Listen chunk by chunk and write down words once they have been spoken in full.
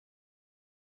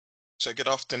So good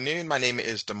afternoon. My name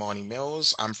is Damani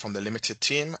Mills. I'm from the Limited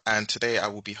team, and today I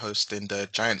will be hosting the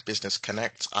Giant Business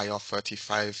Connect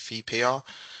IR35 FPR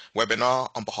webinar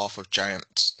on behalf of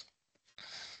Giant.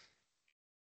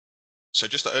 So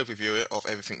just an overview of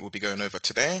everything we'll be going over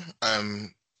today.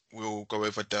 We'll go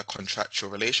over the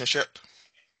contractual relationship,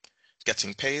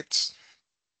 getting paid,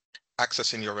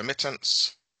 accessing your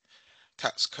remittance,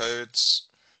 tax codes,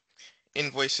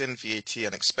 invoicing, VAT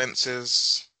and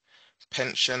expenses,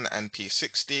 pension and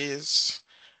P60s,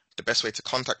 the best way to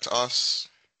contact us,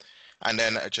 and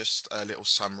then just a little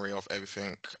summary of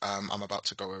everything I'm about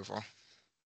to go over.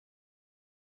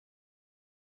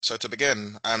 So to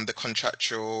begin, the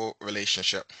contractual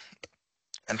relationship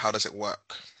and how does it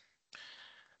work?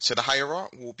 So the hirer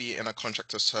will be in a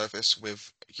contract of service with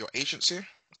your agency.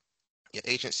 Your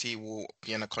agency will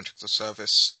be in a contract of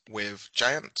service with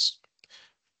Giant,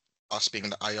 us being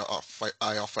the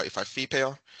IR35 fee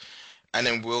payer, and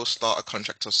then we'll start a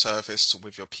contract of service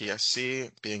with your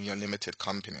PSC, being your limited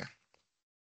company.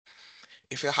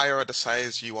 If your hirer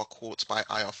decides you are caught by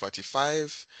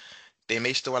IR35, they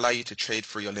may still allow you to trade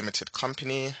through your limited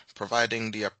company,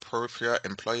 providing the appropriate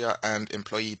employer and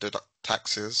employee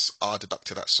taxes are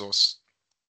deducted at source.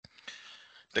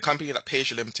 The company that pays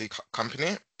your limited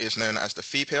company is known as the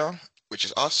fee payer, which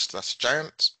is us, that's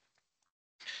Giant.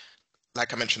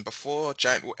 Like I mentioned before,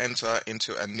 Giant will enter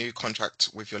into a new contract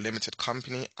with your limited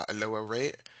company at a lower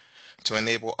rate to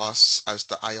enable us as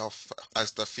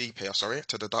the fee payer,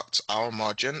 to deduct our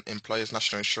margin, employer's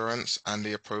national insurance, and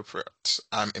the appropriate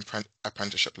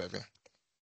apprenticeship levy.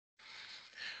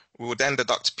 We will then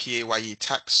deduct PAYE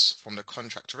tax from the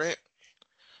contract rate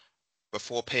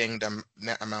before paying the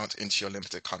net amount into your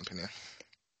limited company.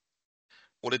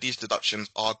 All of these deductions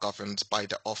are governed by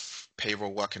the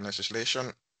off-payroll working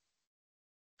legislation.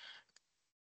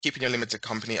 Keeping your limited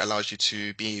company allows you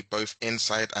to be both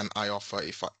inside and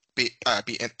IR35,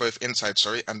 both inside,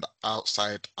 and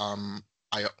outside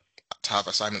IR, to have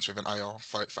assignments within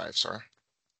IR35,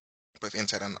 both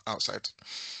inside and outside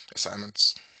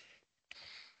assignments.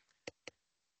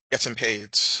 Getting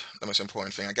paid, the most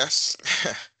important thing, I guess.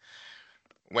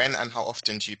 When and how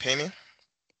often do you pay me?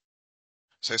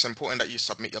 So it's important that you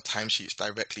submit your timesheets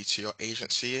directly to your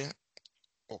agency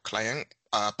or client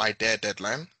by their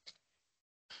deadline.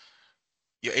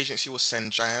 Your agency will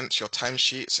send Giant your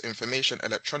timesheets information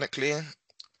electronically,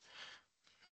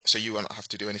 so you won't have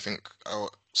to do anything or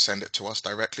send it to us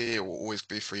directly. It will always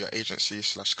be through your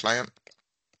agency/client.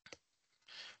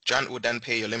 Giant will then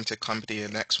pay your limited company the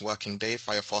next working day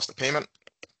via faster payment.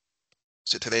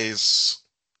 So today is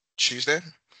Tuesday.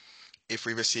 If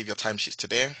we receive your timesheets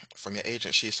today from your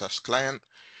agency/client,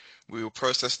 we will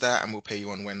process that and we'll pay you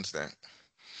on Wednesday.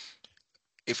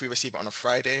 If we receive it on a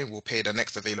Friday, we'll pay the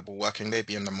next available working day,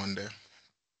 being the Monday.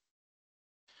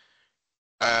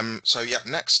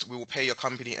 Next we will pay your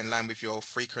company in line with your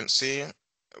frequency,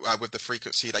 with the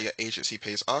frequency that your agency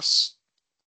pays us.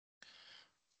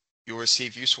 You'll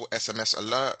receive useful SMS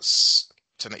alerts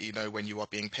to let you know when you are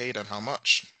being paid and how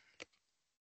much.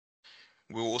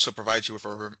 We will also provide you with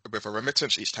a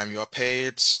remittance each time you are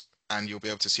paid, and you'll be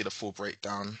able to see the full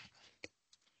breakdown.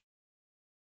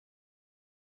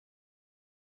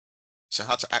 So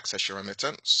how to access your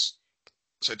remittance.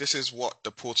 So this is what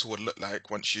the portal would look like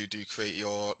once you do create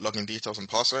your login details and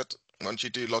password. Once you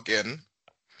do log in,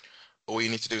 all you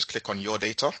need to do is click on your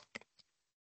data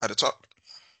at the top.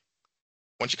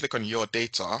 Once you click on your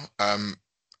data,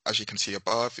 as you can see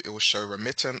above, it will show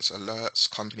remittance, alerts,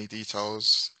 company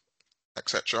details,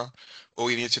 etc.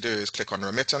 All you need to do is click on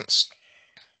remittance.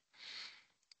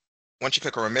 Once you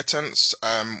click on remittance,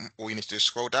 all you need to do is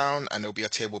scroll down and there'll be a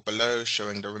table below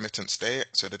showing the remittance date,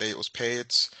 so the date it was paid.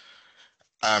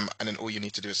 And then all you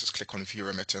need to do is just click on view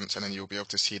remittance, and then you'll be able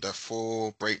to see the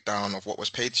full breakdown of what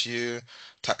was paid to you,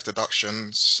 tax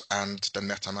deductions, and the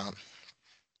net amount.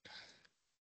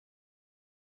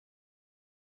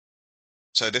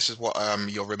 So this is what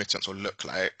your remittance will look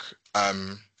like.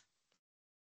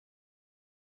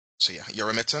 Your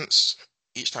remittance.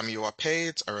 Each time you are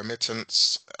paid, a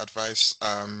remittance advice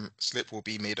slip will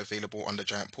be made available on the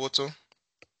Giant portal.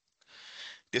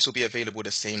 This will be available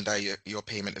the same day your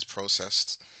payment is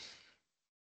processed.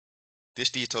 This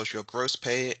details your gross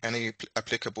pay, any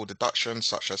applicable deductions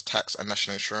such as tax and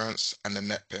national insurance, and the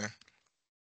net pay.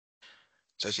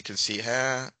 So as you can see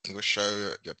here, it will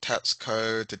show your tax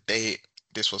code, the date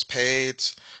this was paid,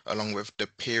 along with the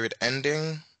period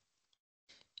ending.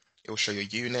 It will show your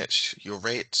units, your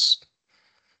rates,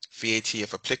 VAT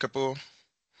if applicable,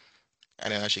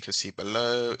 and then as you can see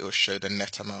below, it will show the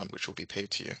net amount which will be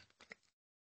paid to you.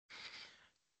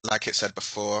 Like it said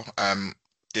before,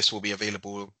 this will be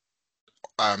available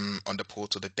on the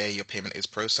portal the day your payment is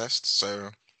processed. So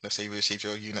let's say you receive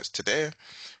your units today,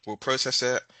 we'll process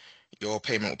it. Your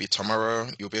payment will be tomorrow.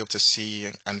 You'll be able to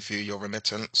see and view your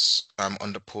remittance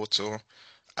on the portal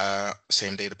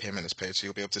same day the payment is paid. So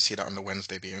you'll be able to see that on the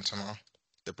Wednesday being tomorrow,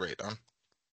 the breakdown.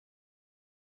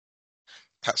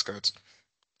 Tax codes.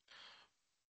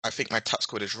 I think my tax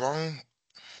code is wrong.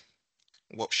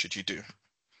 What should you do?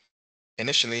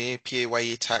 Initially,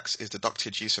 PAYE tax is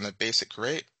deducted using a basic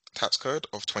rate tax code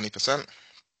of 20%.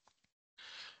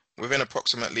 Within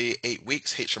approximately 8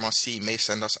 weeks, HMRC may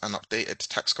send us an updated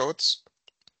tax codes.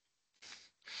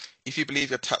 If you believe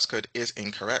your tax code is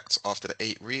incorrect after the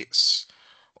 8 weeks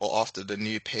or after the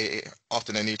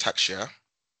new tax year,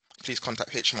 please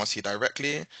contact HMRC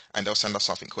directly and they'll send us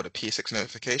something called a P6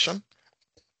 notification.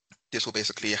 This will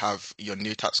basically have your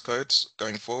new tax codes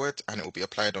going forward and it will be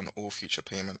applied on all future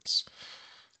payments.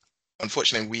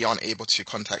 Unfortunately, we aren't able to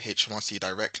contact HMRC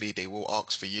directly. They will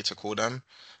ask for you to call them.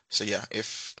 So yeah,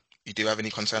 if you do have any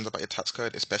concerns about your tax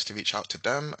code, it's best to reach out to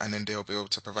them and then they'll be able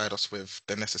to provide us with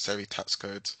the necessary tax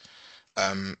codes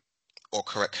or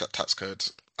correct tax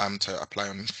codes to apply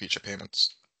on future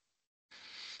payments.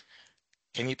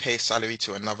 Can you pay salary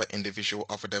to another individual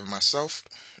other than myself?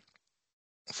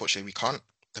 Unfortunately, we can't.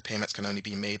 The payments can only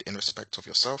be made in respect of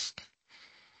yourself.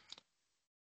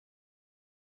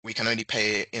 We can only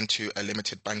pay into a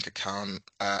limited bank account,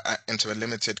 into a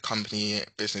limited company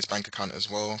business bank account as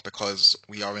well, because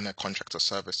we are in a contract of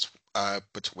service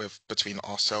between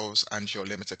ourselves and your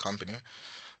limited company.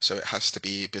 So it has to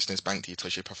be business bank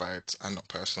details you provide and not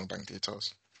personal bank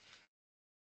details.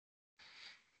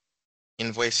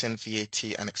 Invoicing,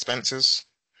 VAT, and expenses.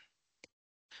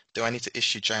 Do I need to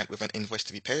issue Giant with an invoice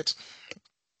to be paid?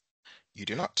 You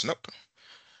do not. Nope.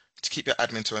 To keep your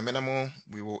admin to a minimal,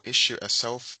 we will issue a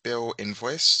self-bill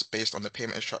invoice based on the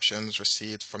payment instructions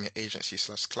received from your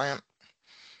agency/client.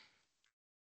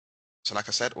 So like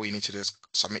I said, all you need to do is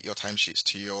submit your timesheets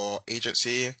to your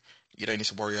agency. You don't need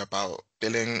to worry about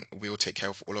billing. We will take care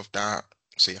of all of that.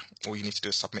 So yeah, all you need to do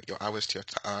is submit your hours to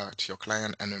your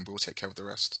client, and then we'll take care of the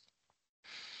rest.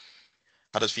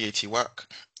 How does VAT work?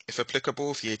 If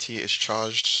applicable, VAT is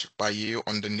charged by you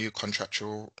on the new contract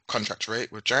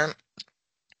rate with Giant.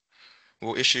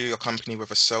 We'll issue your company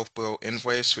with a self-bill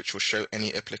invoice, which will show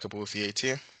any applicable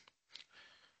VAT.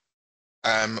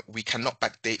 We cannot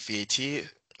backdate VAT,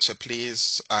 so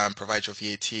please provide your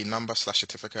VAT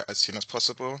number/certificate as soon as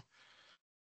possible.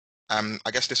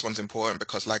 I guess this one's important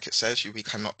because, like it says, we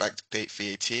cannot backdate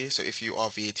VAT. So if you are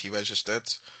VAT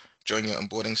registered during your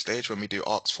onboarding stage, when we do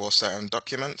ask for certain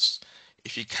documents,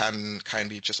 if you can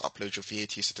kindly just upload your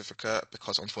VAT certificate,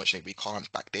 because unfortunately we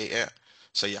can't backdate it.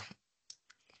 So yeah,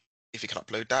 if you can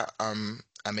upload that and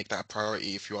make that a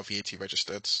priority if you are VAT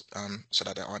registered, so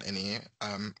that there aren't any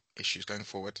issues going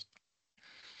forward.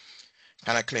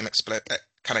 Can I claim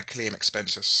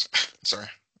expenses? Sorry.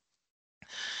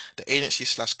 The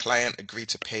agency/client agreed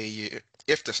to pay you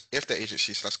if the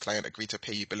agency/client agreed to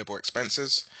pay you billable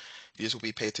expenses, these will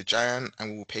be paid to Giant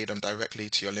and we will pay them directly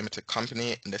to your limited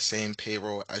company in the same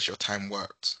payroll as your time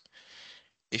worked.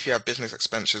 If you have business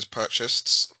expenses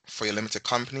purchased for your limited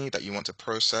company that you want to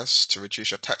process to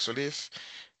reduce your tax relief,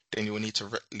 then you will need to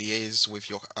liaise with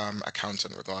your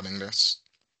accountant regarding this.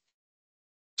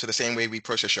 So the same way we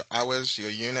process your hours, your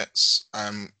units,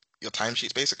 your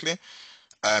timesheets basically,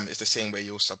 it's the same way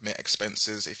you'll submit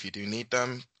expenses if you do need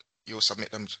them. You'll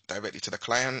submit them directly to the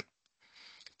client.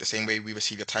 The same way we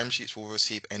receive your timesheets, we'll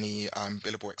receive any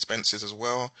billable expenses as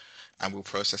well, and we'll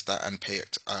process that and pay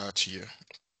it to you.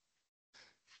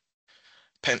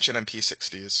 Pension and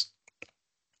P60s.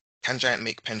 Can Giant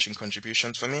make pension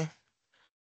contributions for me?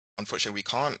 Unfortunately, we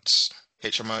can't.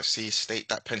 HMRC state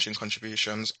that pension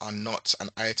contributions are not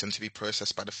an item to be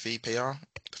processed by the fee payer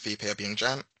being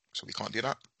Giant, so we can't do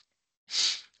that.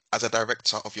 As a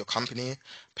director of your company,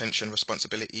 pension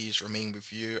responsibilities remain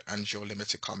with you and your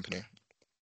limited company.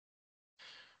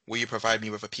 Will you provide me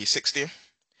with a P60?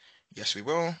 Yes, we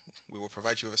will. We will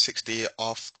provide you with a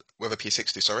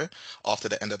P60, sorry, after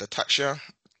the end of the tax year.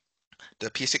 The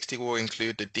P60 will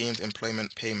include the deemed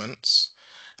employment payments,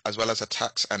 as well as a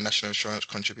tax and national insurance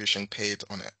contribution paid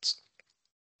on it.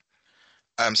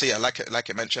 So yeah, like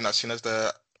it mentioned,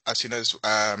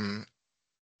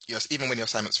 yes, even when your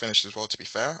assignment's finished as well, to be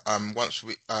fair, once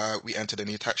we enter the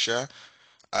new tax year,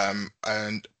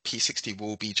 and P60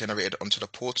 will be generated onto the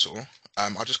portal.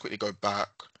 I'll just quickly go back.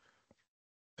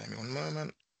 Give me one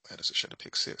moment. Where does it show the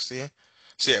P60?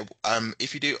 So yeah,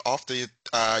 if you do after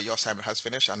your assignment has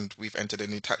finished and we've entered a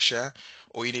new tax year,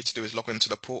 all you need to do is log into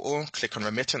the portal, click on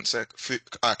remittance,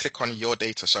 click on your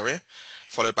data, sorry,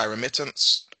 followed by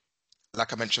remittance.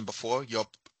 Like I mentioned before,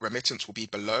 remittance will be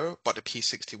below, but the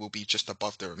P60 will be just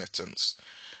above the remittance.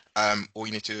 All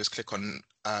you need to do is click on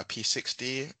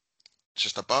P60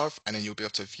 just above, and then you'll be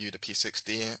able to view the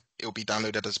P60. It'll be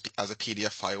downloaded as a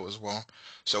PDF file as well.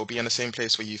 So it'll be in the same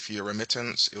place where you view your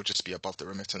remittance. It'll just be above the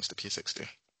remittance, the P60.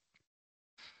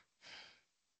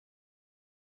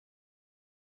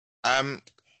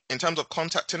 In terms of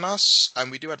contacting us,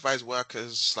 we do advise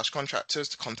workers/contractors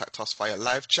to contact us via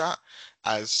live chat,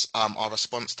 as our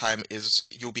response time is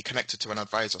you'll be connected to an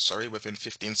advisor, sorry, within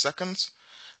 15 seconds.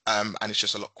 And it's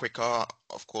just a lot quicker.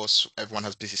 Of course, everyone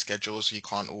has busy schedules, so you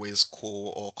can't always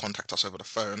call or contact us over the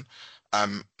phone.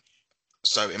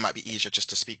 So it might be easier just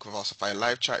to speak with us via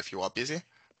live chat if you are busy.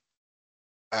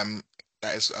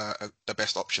 That is the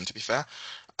best option, to be fair.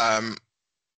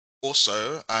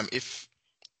 Also, if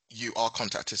you are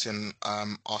contacted in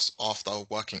us after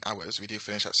working hours, we do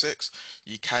finish at 6.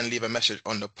 You can leave a message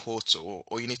on the portal.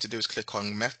 All you need to do is click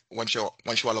on once you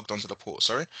are logged onto the portal,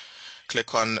 sorry,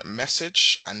 click on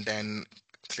message and then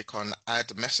click on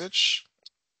add message.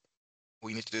 All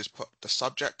you need to do is put the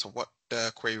subject of what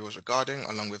the query was regarding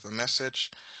along with the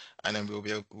message, and then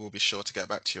we'll be sure to get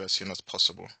back to you as soon as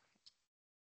possible.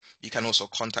 You can also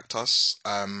contact us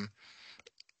over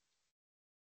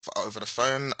the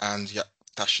phone, and yeah,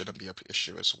 that shouldn't be an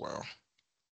issue as well.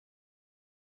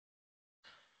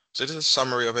 So this is a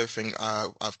summary of everything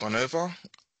I've gone over.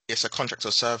 It's a contract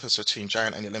or service between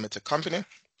Giant and a limited company.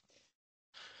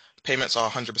 Payments are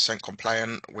 100%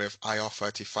 compliant with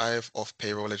IR35 of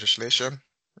payroll legislation.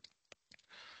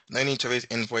 No need to raise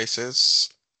invoices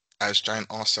as Giant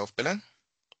are self-billing.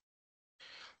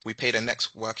 We pay the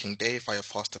next working day via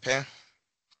faster pay.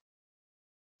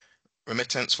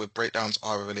 Remittance with breakdowns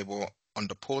are available on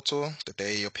the portal the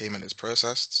day your payment is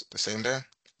processed, the same day.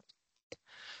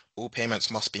 All payments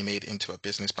must be made into a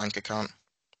business bank account.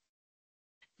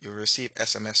 You'll receive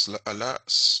SMS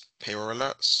alerts, payroll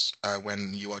alerts,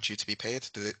 when you are due to be paid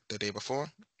the day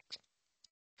before.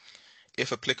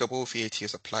 If applicable, VAT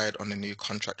is applied on the new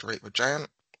contract rate with Giant.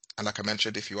 And like I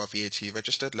mentioned, if you are VAT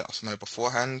registered, let us know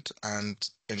beforehand and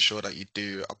ensure that you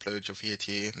do upload your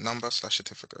VAT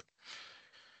number/certificate.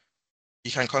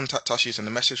 You can contact us using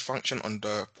the message function on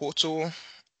the portal,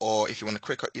 or if you want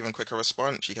a even quicker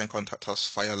response, you can contact us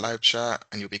via live chat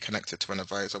and you'll be connected to an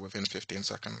advisor within 15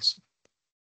 seconds.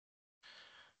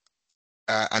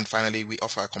 And finally, we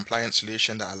offer a compliance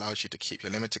solution that allows you to keep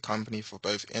your limited company for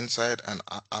both inside and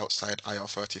outside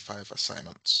IR35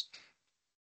 assignments.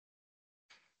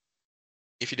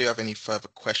 If you do have any further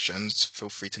questions, feel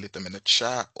free to leave them in the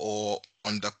chat or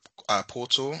on the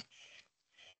portal.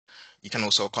 You can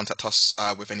also contact us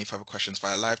with any further questions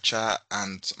via live chat,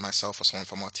 and myself or someone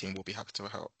from our team will be happy to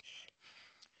help.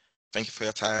 Thank you for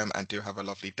your time and do have a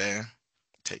lovely day.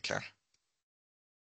 Take care.